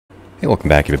Hey, welcome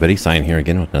back everybody. Cyan here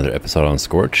again with another episode on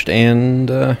Scorched, and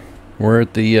we're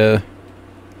at the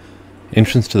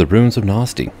entrance to the ruins of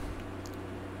Nosti.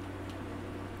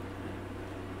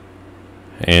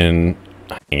 And,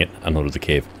 dang it, unloaded the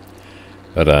cave.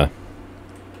 But,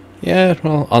 yeah,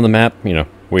 well, on the map, you know,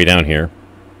 way down here,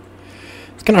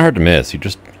 it's kind of hard to miss. You're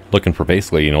just looking for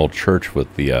basically an old church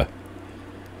with the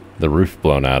roof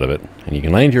blown out of it. And you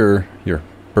can land your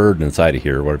bird inside of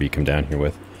here, or whatever you come down here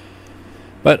with.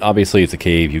 But obviously it's a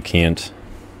cave, you can't...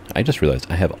 I just realized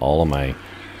I have all of my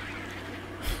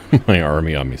my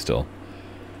army on me still.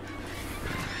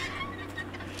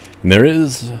 And there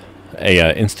is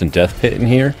a instant death pit in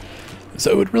here, so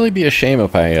it would really be a shame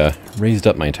if I raised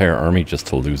up my entire army just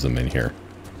to lose them in here.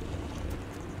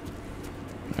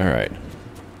 Alright.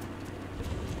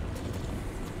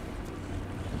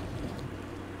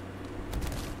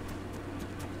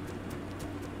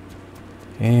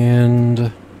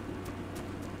 And...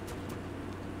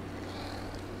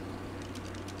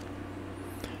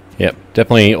 yep,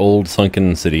 definitely old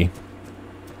sunken city.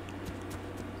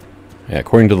 Yeah,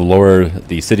 according to the lore,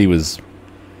 the city was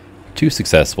too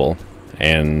successful,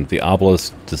 and the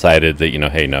obelisk decided that, you know,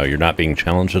 hey, no, you're not being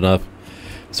challenged enough,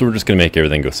 so we're just going to make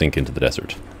everything go sink into the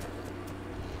desert.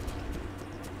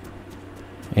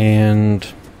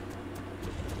 And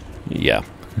yeah,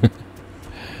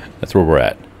 that's where we're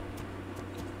at.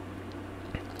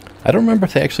 I don't remember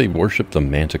if they actually worshipped the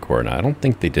manticore now. I don't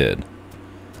think they did.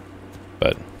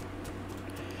 But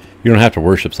you don't have to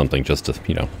worship something just to,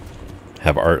 you know,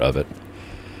 have art of it.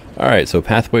 Alright, so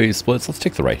pathway splits. Let's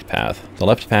take the right path. The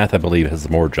left path, I believe, has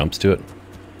more jumps to it.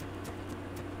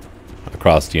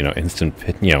 Across, you know, instant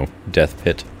pit, you know, death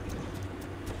pit.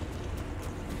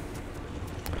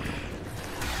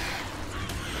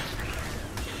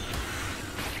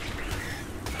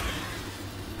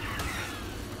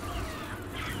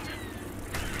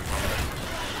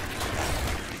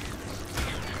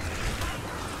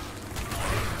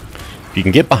 If you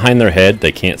can get behind their head,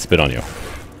 they can't spit on you.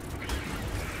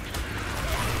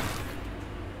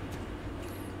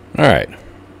 Alright.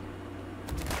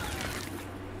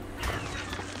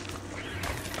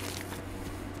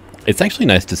 It's actually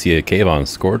nice to see a cave on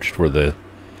Scorched where the,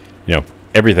 you know,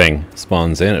 everything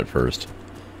spawns in at first,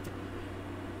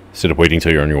 instead of waiting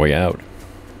till you're on your way out.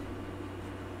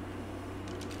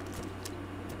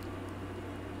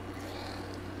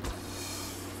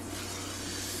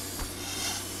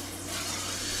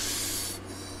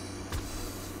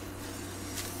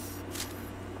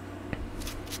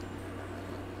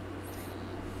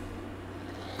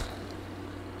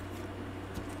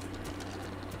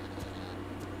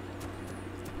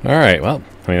 Alright, well,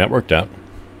 I mean, that worked out.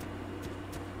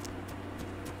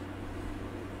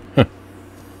 Huh.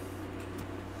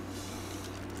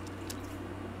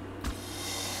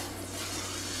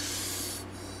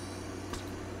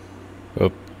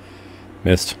 Oh,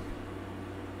 missed.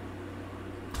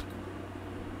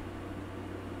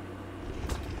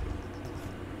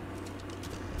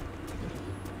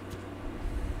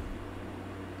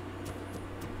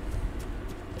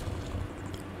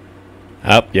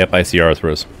 Oh, yep, I see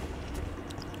Arthros.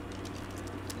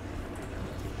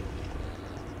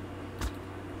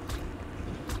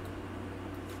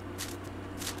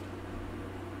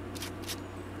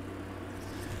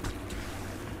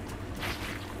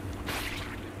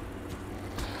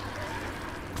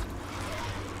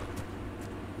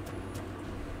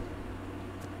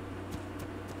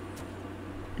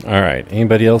 Alright,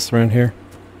 anybody else around here?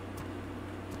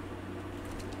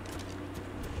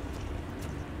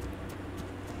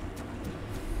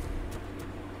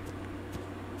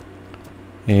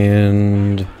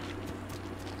 And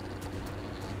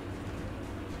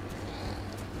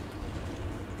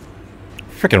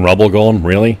frickin' rubble golem,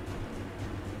 really?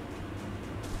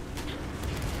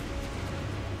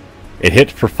 It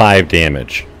hit for 5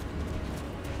 damage.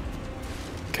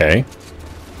 Okay.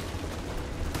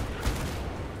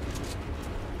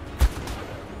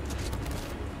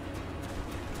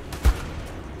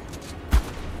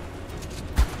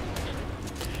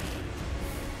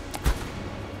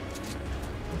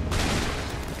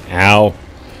 Ow.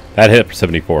 That hit for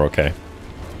 74, okay.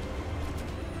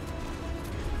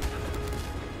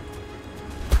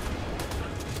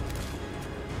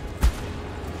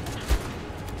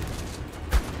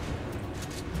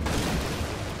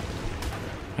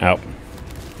 Ow.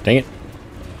 Dang it.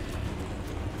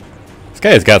 This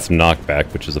guy has got some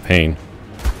knockback, which is a pain.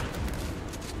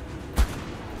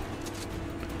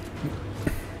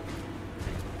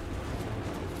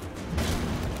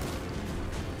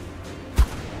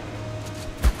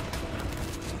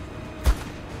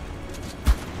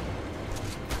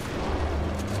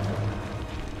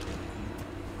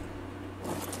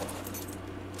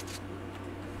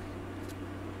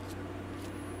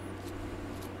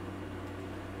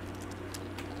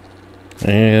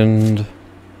 And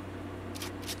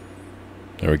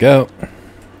there we go.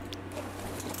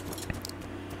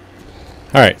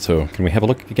 Alright, so can we have a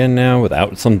look again now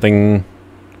without something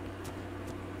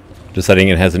deciding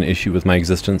it has an issue with my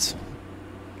existence?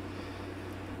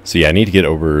 So yeah, I need to get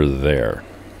over there.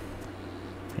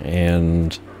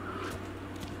 And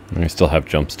I still have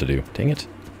jumps to do. Dang it.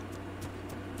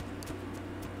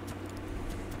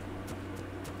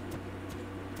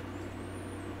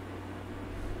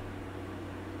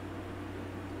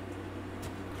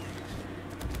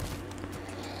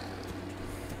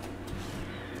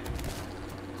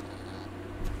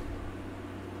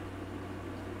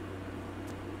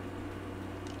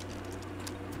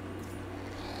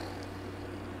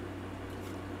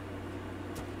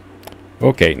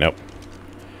 Okay, nope.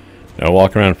 No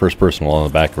walking around first person while on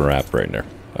the back of a raft right there.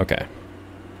 Okay.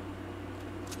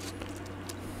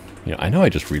 You know, I know I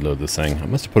just reloaded this thing. I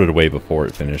must have put it away before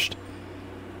it finished.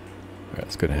 Alright,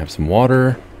 let's go and have some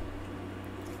water.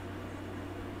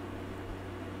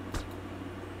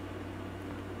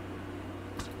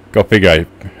 Go figure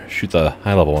I shoot the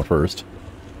high level one first.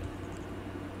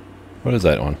 What is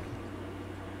that one?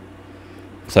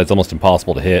 Besides, almost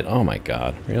impossible to hit. Oh my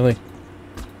god, really?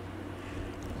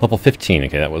 Level 15,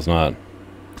 okay, that was not...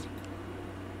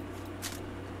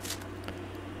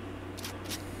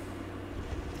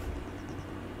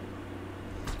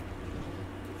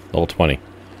 Level 20.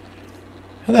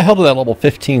 How the hell did that level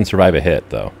 15 survive a hit,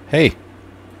 though? Hey! Come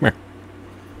here.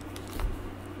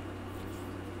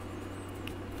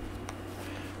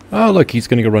 Oh, look, he's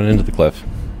gonna go run into the cliff.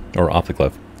 Or off the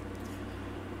cliff.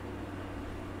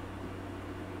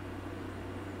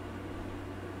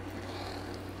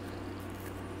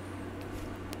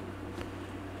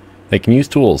 They can use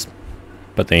tools,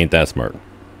 but they ain't that smart.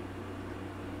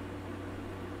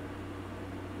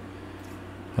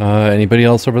 Anybody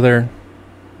else over there?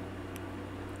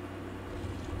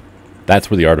 That's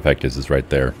where the artifact is right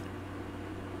there.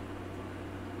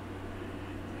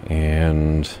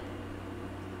 And...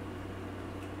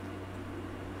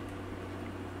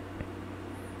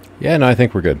 yeah, no, I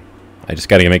think we're good. I just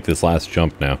gotta make this last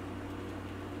jump now.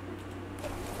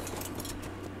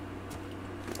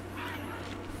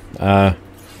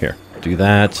 Here, do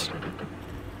that.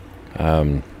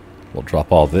 We'll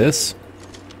drop all this.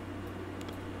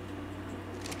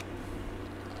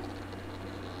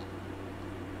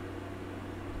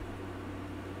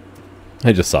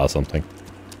 I just saw something.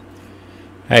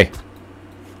 Hey.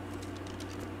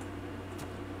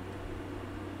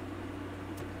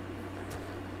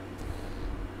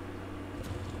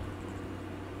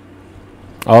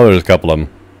 Oh, there's a couple of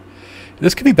them.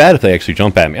 This could be bad if they actually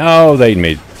jump at me. Oh, they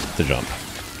made the jump.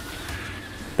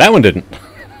 That one didn't.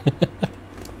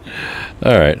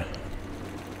 Alright.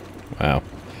 Wow.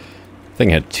 Thing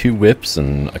had 2 whips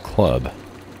and a club.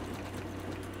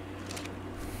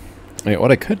 I mean,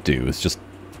 what I could do is just...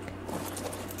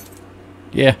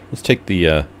 yeah, let's take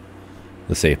the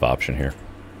safe option here.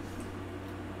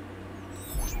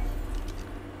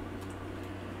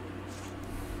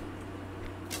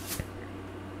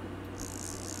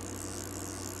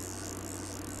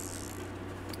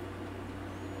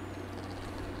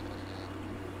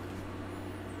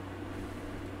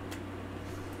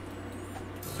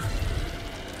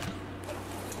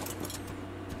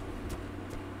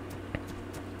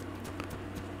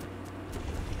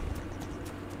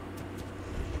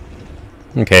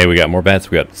 Okay, we got more bats,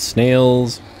 we got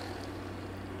snails.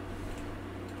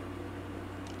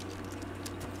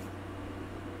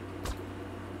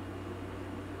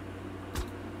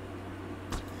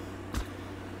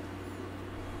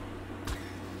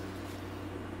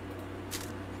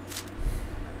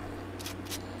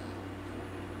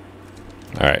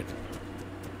 Alright.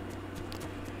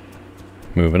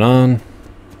 Moving on.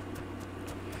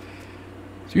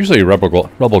 There's usually a rubble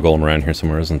golem around here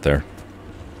somewhere, isn't there?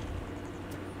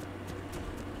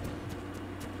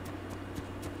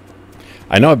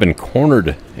 I know I've been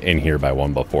cornered in here by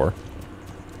one before.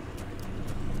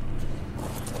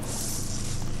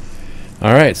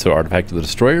 Alright, so Artifact of the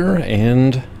Destroyer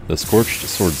and the Scorched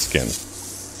Sword Skin.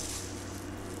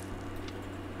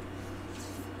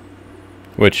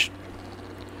 Which,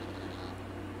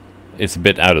 it's a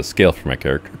bit out of scale for my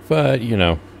character, but, you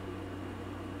know,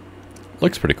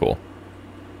 looks pretty cool.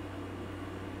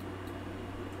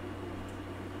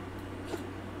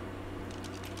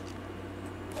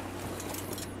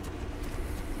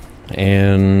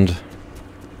 And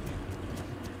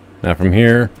now from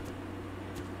here,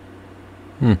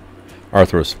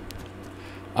 Arthros.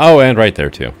 Oh, and right there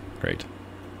too. Great.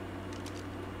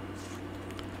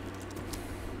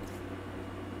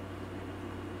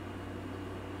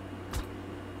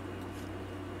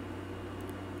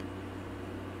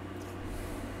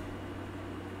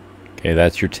 Okay,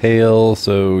 that's your tail,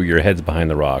 so your head's behind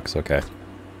the rocks. Okay.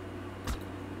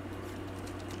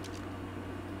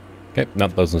 Okay,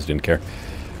 nope, those ones didn't care.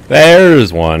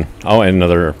 There's one. Oh, and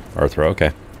another Arthro.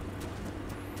 Okay.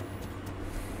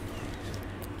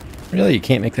 Really? You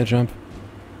can't make that jump?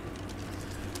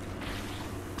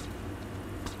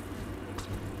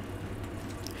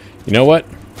 You know what?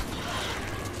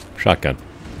 Shotgun.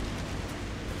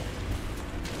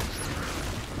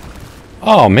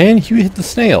 Oh, man, you hit the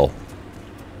snail.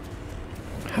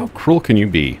 How cruel can you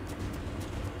be?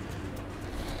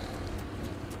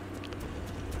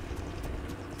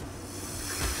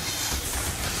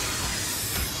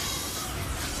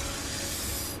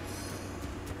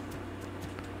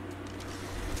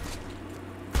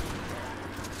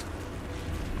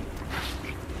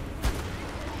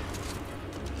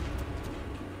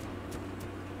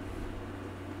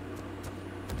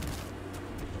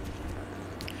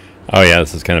 Oh yeah,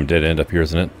 this is kind of dead end up here,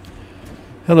 isn't it?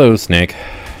 Hello, snake.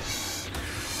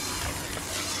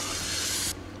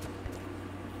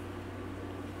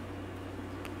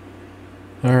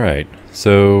 Alright,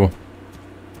 so...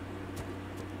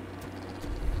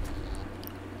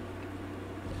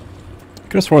 I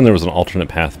could have sworn there was an alternate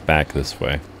path back this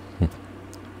way.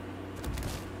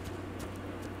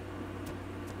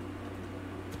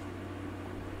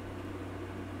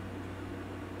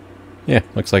 Yeah,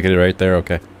 looks like it right there,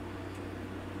 okay.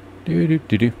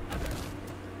 Do-do-do-do.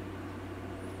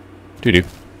 Do-do.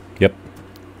 Yep.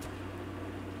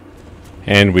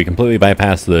 And we completely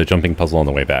bypassed the jumping puzzle on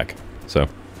the way back. So.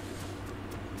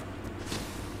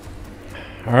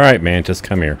 Alright, Mantis,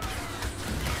 come here.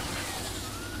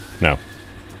 No.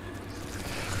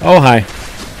 Oh, hi.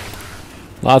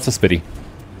 Lots of spitty.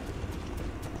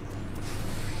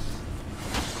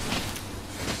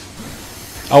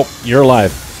 Oh, you're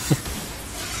alive.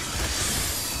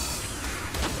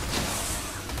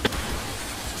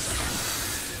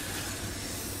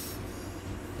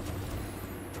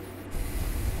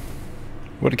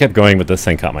 Would have kept going, but this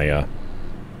thing caught my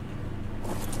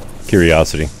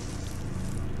curiosity.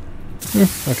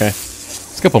 Okay.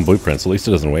 Let's go up on blueprints. At least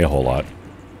it doesn't weigh a whole lot.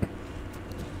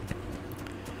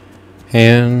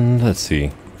 And let's see.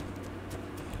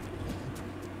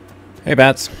 Hey,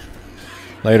 bats.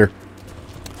 Later.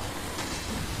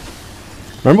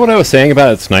 Remember what I was saying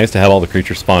about it's nice to have all the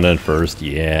creatures spawn in first?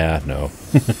 Yeah, no.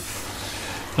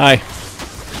 Hi.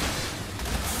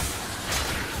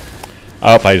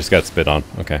 Oh, I just got spit on.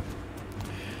 Okay.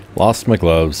 Lost my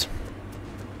gloves.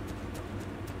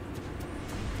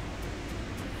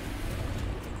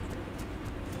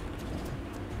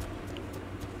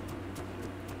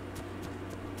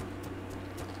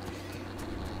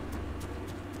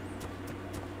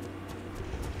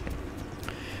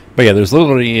 But yeah, there's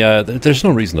literally, there's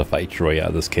no reason to fight your way out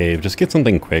of this cave. Just get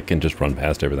something quick and just run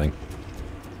past everything.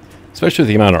 Especially with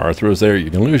the amount of Arthros there, you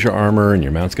can lose your armor and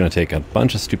your mount's going to take a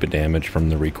bunch of stupid damage from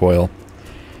the recoil.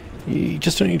 You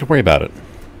just don't need to worry about it.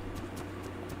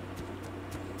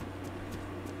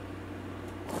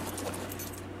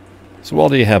 So what all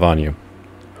do you have on you?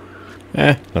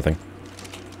 Nothing.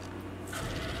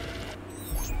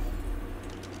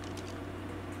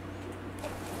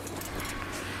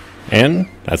 And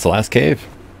that's the last cave.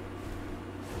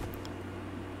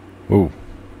 Ooh.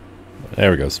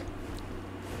 There it goes.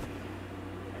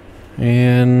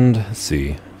 And let's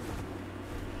see.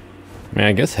 I mean,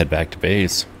 I guess head back to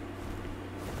base.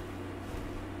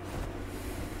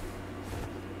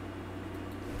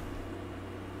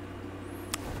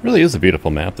 Really is a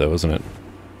beautiful map, though, isn't it?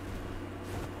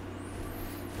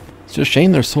 It's just a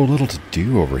shame there's so little to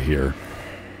do over here.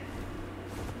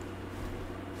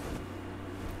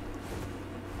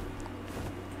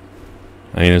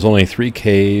 I mean, there's only 3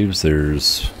 caves.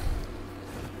 There's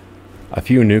a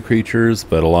few new creatures,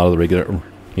 but a lot of the regular,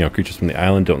 creatures from the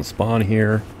island don't spawn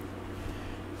here.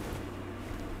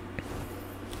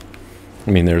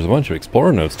 I mean, there's a bunch of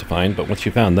explorer notes to find, but once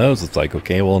you found those, it's like,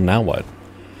 okay, well, now what?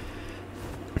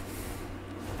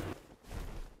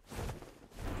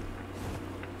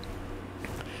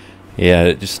 Yeah,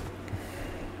 it just...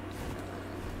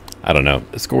 I don't know.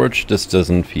 Scorched just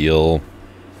doesn't feel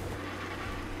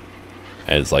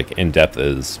as, like, in-depth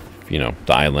as, the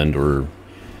island or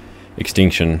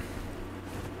Extinction.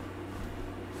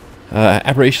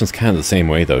 Aberration's kind of the same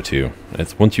way, though, too.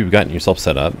 It's once you've gotten yourself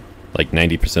set up, like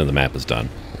 90% of the map is done,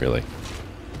 really.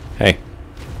 Hey.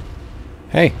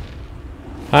 Hey.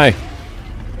 Hi.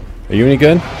 Are you any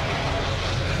good?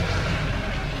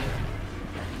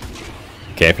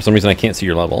 Okay, for some reason I can't see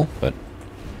your level, but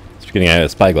just getting a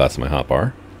spyglass in my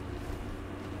hotbar.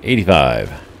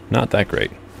 85. Not that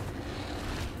great.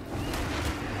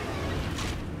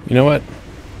 You know what?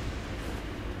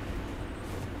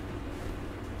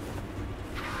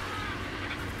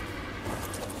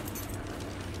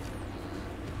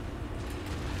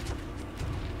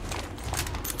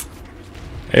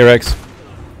 Hey, Rex.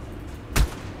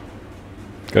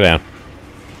 Go down.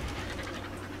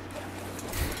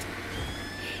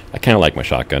 I kind of like my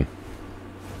shotgun.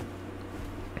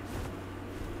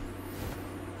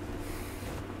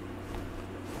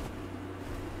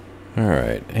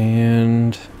 Alright,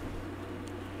 and...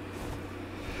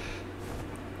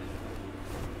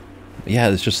 yeah,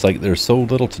 it's just like there's so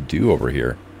little to do over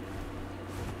here.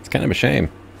 It's kind of a shame.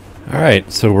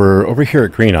 Alright, so we're over here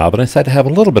at Green Knob, and I decided to have a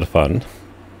little bit of fun.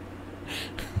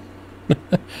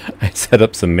 I set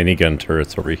up some minigun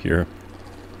turrets over here.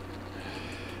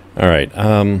 Alright,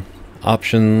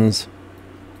 options.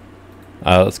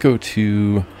 Let's go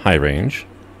to high range.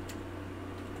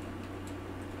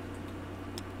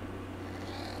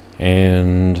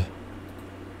 And...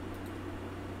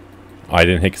 oh, I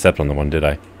didn't hit accept on the one, did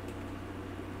I?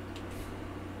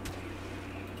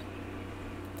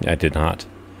 I did not.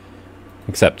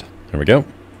 Accept. There we go.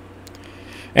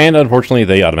 And unfortunately,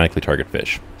 they automatically target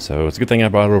fish. So it's a good thing I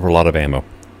brought over a lot of ammo.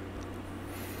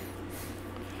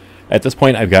 At this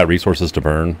point, I've got resources to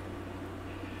burn.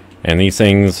 And these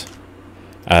things,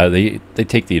 they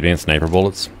take the advanced sniper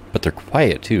bullets, but they're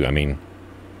quiet too. I mean...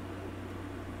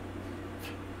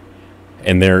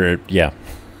 and they're, yeah,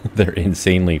 they're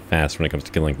insanely fast when it comes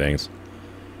to killing things.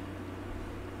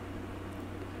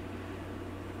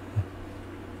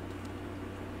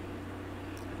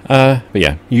 But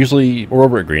yeah, usually we're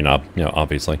over at Green Knob, you know,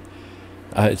 obviously.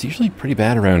 It's usually pretty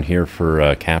bad around here for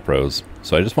capros,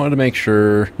 so I just wanted to make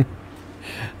sure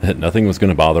that nothing was going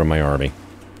to bother my army.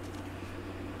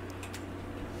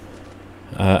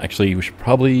 Actually, we should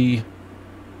probably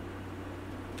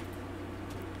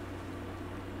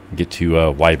get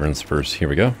to wyverns first. Here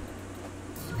we go.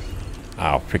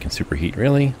 Ow, freaking superheat,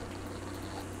 really?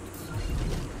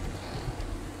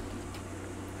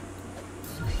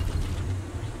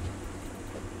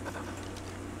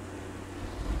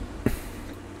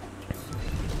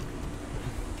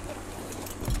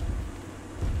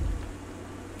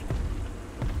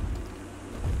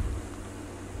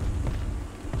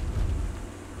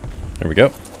 There we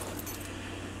go.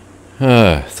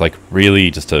 It's like really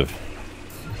just a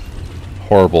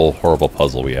horrible, horrible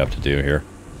puzzle we have to do here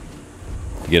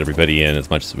to get everybody in as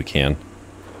much as we can.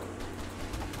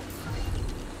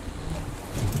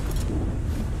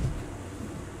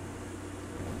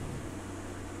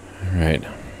 Alright.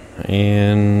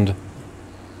 And...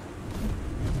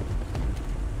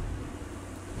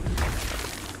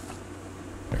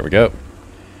 there we go.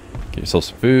 Get yourself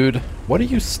some food. What are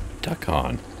you stuck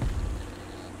on?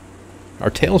 Are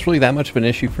tails really that much of an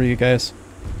issue for you guys?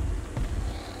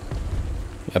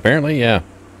 Apparently, yeah.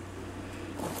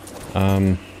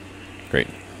 Great.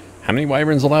 How many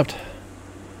wyverns are left?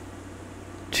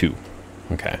 2.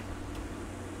 Okay.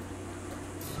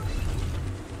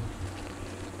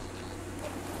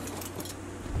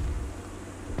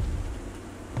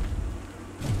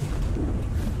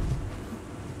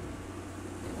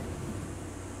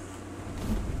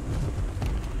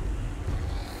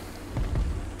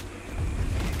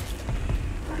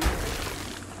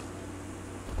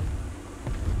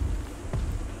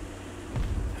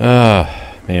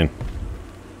 Man.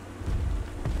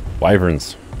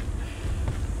 Wyverns.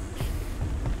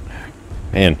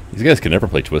 Man, these guys could never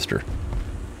play Twister.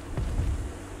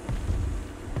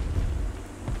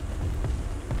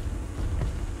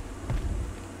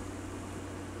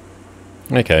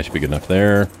 Okay, should be good enough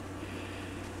there. And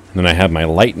then I have my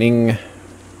lightning,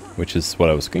 which is what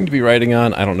I was going to be riding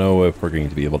on. I don't know if we're going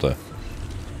to be able to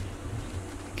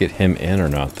get him in or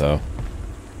not, though.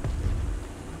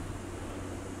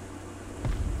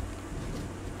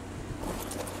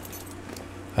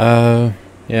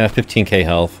 Yeah, 15k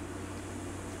health.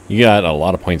 You got a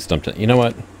lot of points dumped in. You know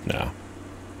what? No.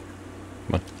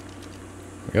 Come on. There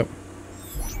we go.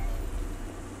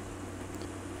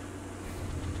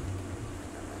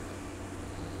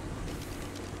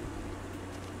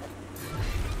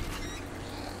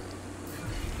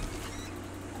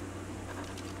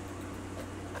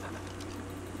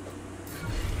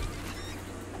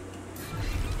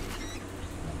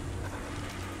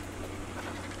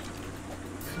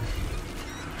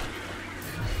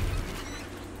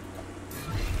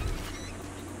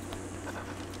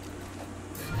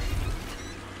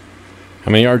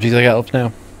 How many RGs I got left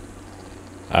now?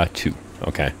 2.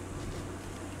 Okay.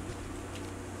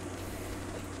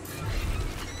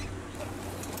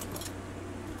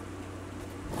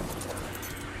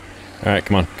 Alright,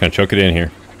 come on. Kind of choke it in here.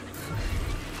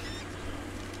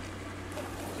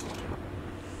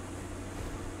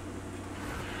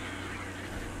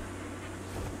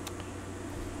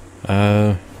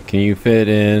 Can you fit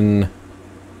in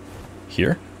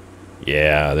here?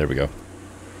 Yeah, there we go.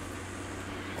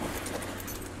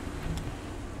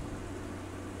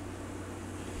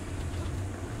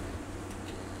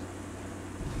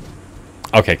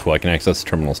 Okay, cool. I can access the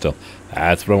terminal still.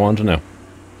 That's what I wanted to know.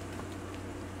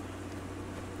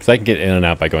 Because I can get in and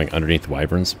out by going underneath the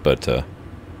wyverns, but...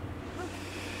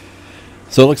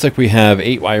 So it looks like we have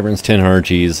 8 wyverns, 10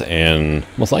 RGs, and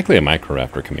most likely a micro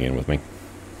raptor coming in with me.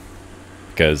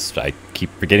 Because I keep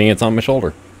forgetting it's on my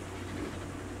shoulder.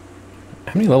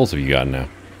 How many levels have you gotten now?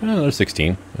 Oh, there's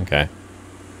 16. Okay.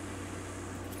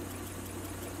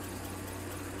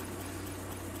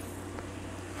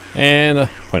 And a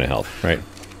point of health, right?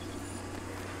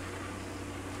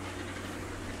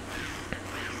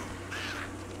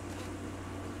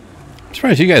 I'm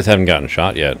surprised you guys haven't gotten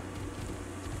shot yet.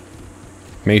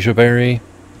 Major berry.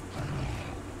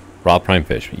 Raw prime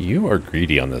fish. You are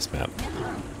greedy on this map.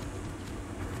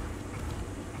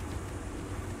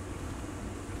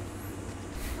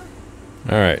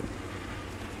 Alright.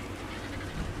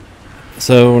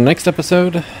 So, next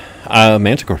episode,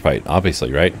 Manticore fight,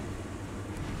 obviously, right?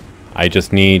 I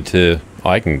just need to... Oh,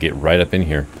 I can get right up in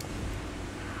here.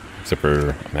 Except for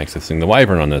I'm accessing the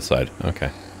wyvern on this side.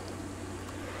 Okay.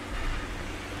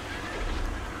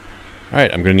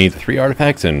 Alright, I'm going to need the 3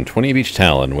 artifacts and 20 of each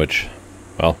talon, which,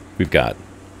 well, we've got.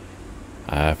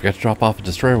 I forgot to drop off a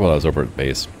destroyer while I was over at the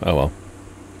base. Oh well.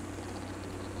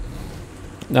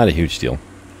 Not a huge deal.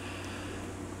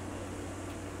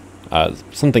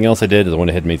 Something else I did is I went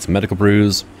ahead and made some medical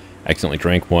brews. Accidentally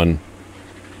drank one.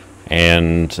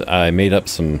 And I made up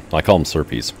some, I call them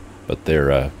Slurpees, but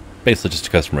they're basically just a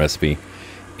custom recipe.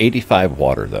 85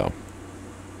 water, though.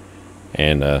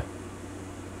 And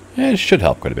yeah, it should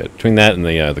help quite a bit. Between that and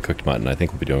the cooked mutton, I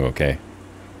think we'll be doing okay.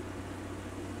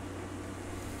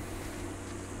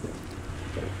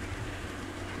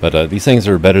 But these things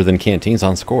are better than canteens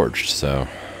on Scorched, so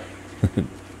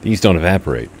these don't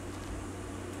evaporate.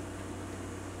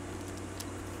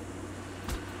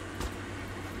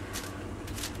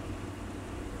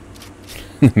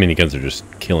 Miniguns are just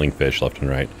killing fish left and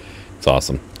right. It's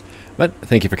awesome. But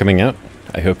thank you for coming out.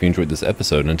 I hope you enjoyed this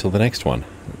episode. And until the next one,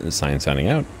 this is Science signing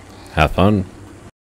out. Have fun.